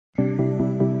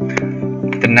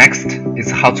next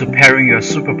is how to pair your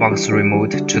Superbox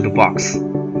remote to the box.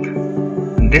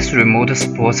 This remote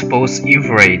supports both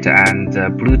infrared and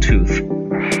Bluetooth.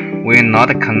 When you not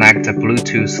connect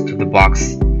Bluetooth to the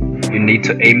box, you need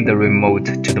to aim the remote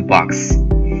to the box,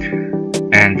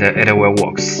 and it will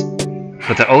work.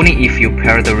 But only if you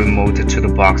pair the remote to the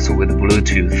box with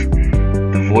Bluetooth,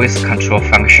 the voice control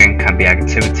function can be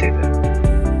activated.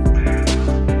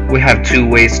 We have two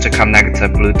ways to connect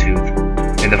Bluetooth.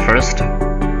 In the first,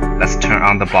 let's turn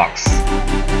on the box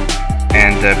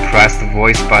and press the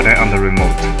voice button on the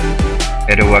remote.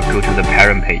 It will go to the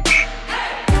parent page.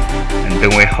 And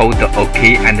then we hold the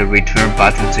OK and the return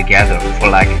button together for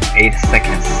like 8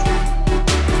 seconds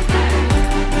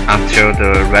until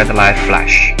the red light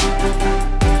flash.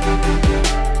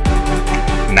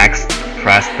 Next,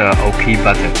 press the OK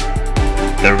button.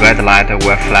 The red light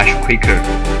will flash quicker,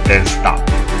 then stop.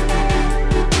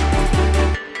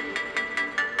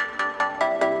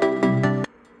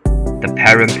 The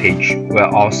parent page will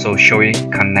also showing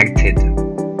connected.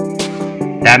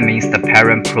 That means the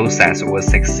parent process will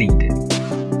succeed.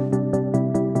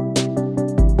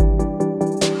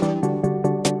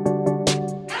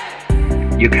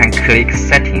 You can click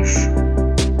Settings,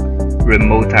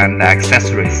 Remote and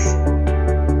Accessories.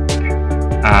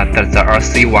 The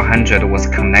RC100 was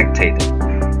connected.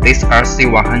 This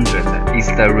RC100 is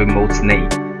the remote's name.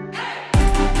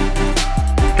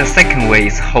 The second way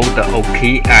is hold the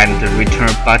OK and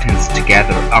return buttons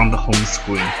together on the home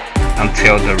screen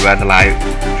until the red light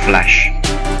flash.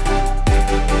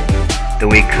 Then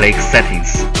we click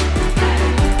Settings,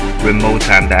 Remote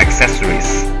and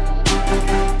Accessories,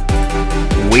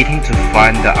 waiting to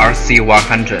find the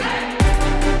RC100.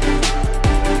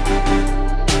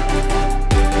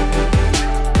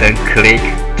 Then click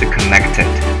to connect it.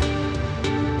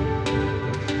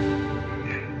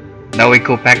 Now we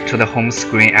go back to the home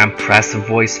screen and press the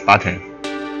voice button.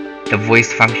 The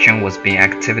voice function was being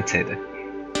activated.